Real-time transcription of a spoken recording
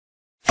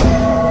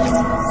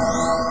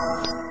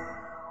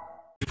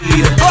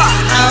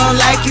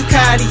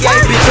98,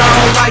 bitch, I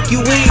don't like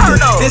you either.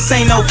 This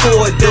ain't no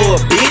 4-door,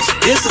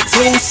 bitch, this a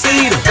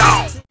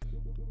 2-seater.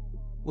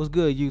 What's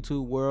good,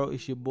 YouTube world?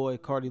 It's your boy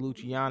Cardi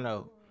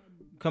Luciano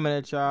coming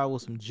at y'all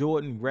with some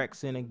Jordan Rec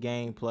Center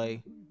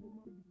gameplay.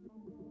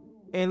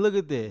 And look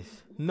at this,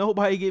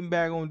 nobody getting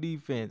back on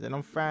defense, and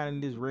I'm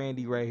finding this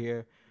Randy right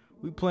here.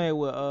 We playing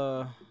with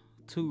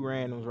two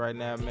randoms right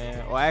now,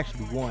 man. Or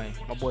actually one.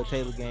 My boy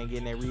Taylor Gang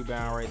getting that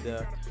rebound right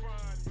there,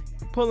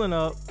 pulling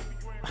up,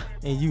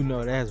 and you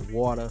know that's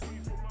water.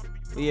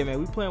 But yeah, man,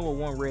 we playing with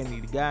one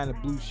Randy, the guy in the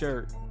blue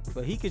shirt.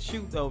 But he can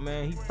shoot though,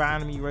 man. He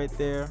finding me right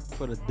there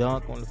for the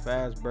dunk on the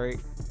fast break.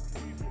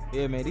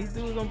 Yeah, man, these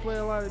dudes don't play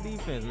a lot of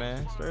defense,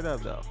 man. Straight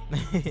up though.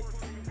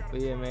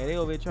 But yeah, man, they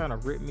over here trying to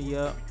rip me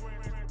up.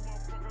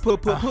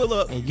 Pull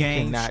up, and you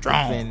cannot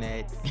defend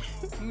that.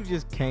 You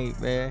just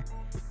can't, man.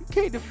 You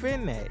can't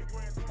defend that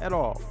at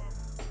all.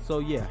 So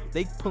yeah,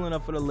 they pulling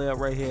up for the layup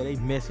right here. They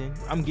missing.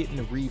 I'm getting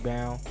the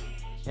rebound,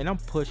 and I'm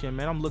pushing,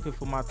 man. I'm looking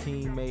for my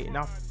teammate, and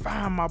I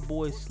find my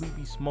boy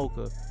Sleepy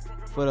Smoker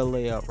for the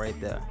layup right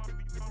there.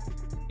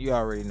 You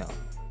already know.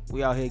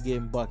 We out here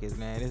getting buckets,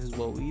 man. This is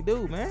what we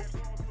do, man.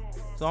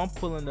 So I'm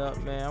pulling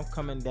up, man. I'm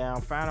coming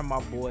down, finding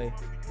my boy,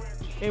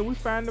 and we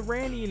find the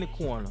Randy in the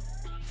corner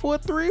for a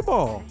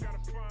 3-ball.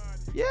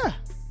 Yeah,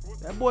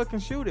 that boy can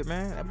shoot it,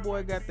 man. That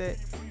boy got that.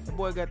 That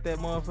boy got that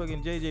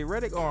motherfucking JJ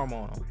Redick arm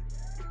on him.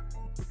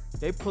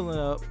 They pulling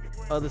up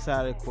other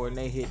side of the court, and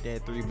they hit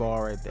that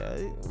 3-ball right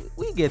there.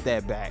 We get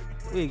that back.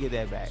 We get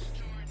that back.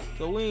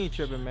 So we ain't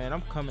tripping, man.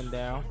 I'm coming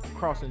down,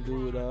 crossing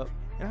dude up,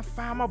 and I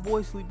find my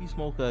boy Sleepy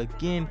Smoker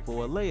again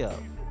for a layup.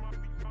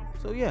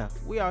 So yeah,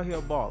 we out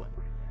here balling.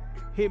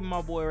 Hitting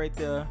my boy right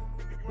there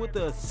with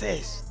the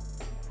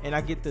assist, and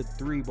I get the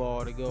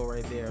 3-ball to go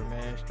right there,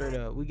 man. Straight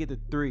up, we get the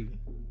 3.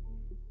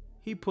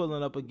 He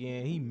pulling up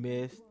again. He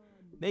missed.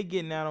 They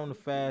getting out on the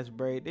fast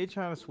break. They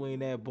trying to swing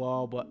that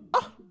ball, but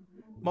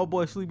my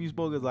boy Sleepy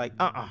Smoker's like,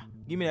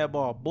 give me that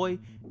ball, boy.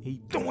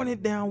 He throwing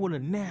it down with a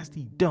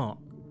nasty dunk.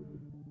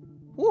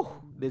 Woo!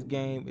 This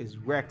game is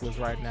reckless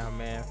right now,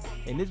 man.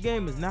 And this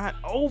game is not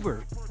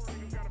over.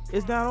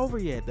 It's not over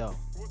yet, though.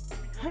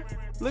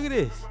 Look at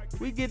this.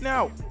 We getting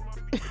out.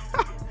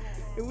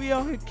 And we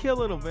out here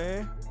killing them,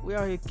 man. We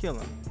out here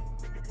killing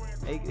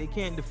them. They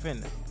can't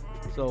defend us.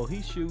 So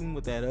he's shooting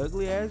with that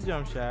ugly ass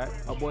jump shot.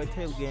 My boy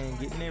Taylor Gang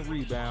getting that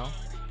rebound.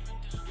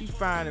 He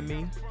finding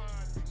me.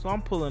 So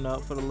I'm pulling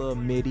up for the little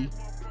midi.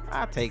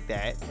 I'll take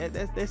that.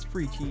 That's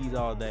free cheese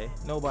all day.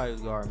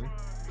 Nobody's guarding me.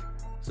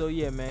 So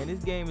yeah, man,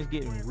 this game is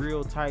getting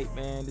real tight,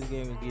 man. This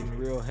game is getting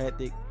real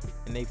hectic.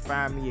 And they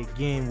find me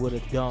again with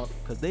a dunk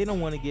because they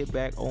don't want to get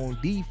back on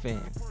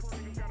defense.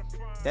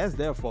 That's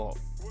their fault.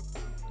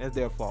 That's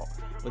their fault.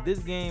 But this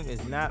game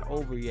is not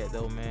over yet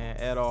though, man,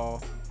 at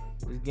all.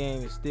 This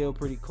game is still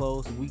pretty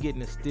close. We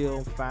getting a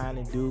steal,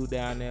 finding dude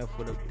down there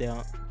for the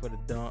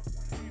dunk.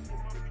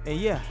 And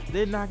yeah,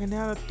 they're knocking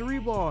down a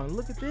 3-ball. And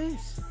look at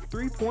this,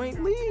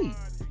 3-point lead.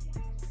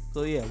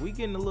 So yeah, we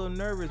getting a little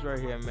nervous right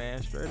here,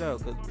 man. Straight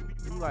up, cause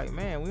we like,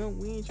 man,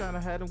 we ain't trying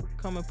to have them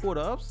come and pull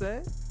the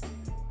upset.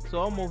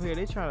 So I'm over here.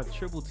 They trying to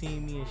triple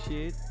team me and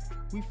shit.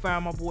 We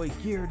find my boy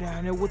Gear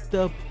down there with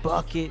the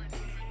bucket.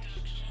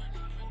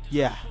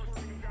 Yeah,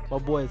 my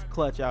boy is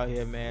clutch out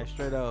here, man.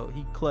 Straight up,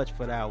 he clutch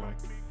for that one.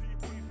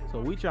 So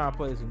we trying to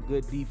play some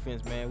good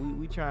defense, man.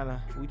 We trying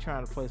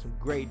to play some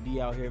great D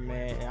out here,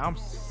 man. And I'm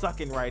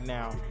sucking right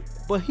now.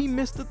 But he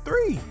missed the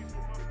 3.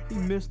 He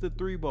missed the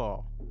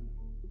 3-ball.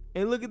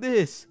 And look at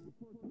this.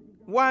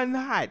 Why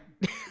not?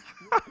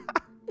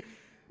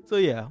 So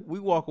yeah, we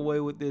walk away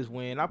with this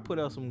win. I put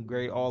up some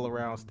great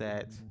all-around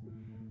stats.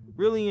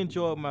 Really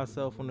enjoyed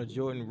myself on the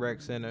Jordan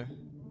Rec Center.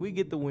 We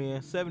get the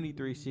win,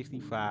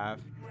 73-65.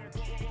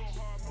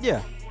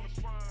 Yeah.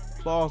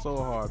 Ball so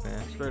hard,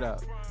 man. Straight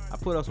up. I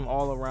put up some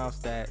all-around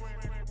stats.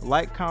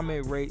 Like,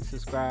 comment, rate,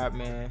 subscribe,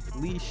 man.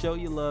 Please show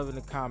your love in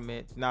the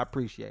comments, and I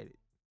appreciate it.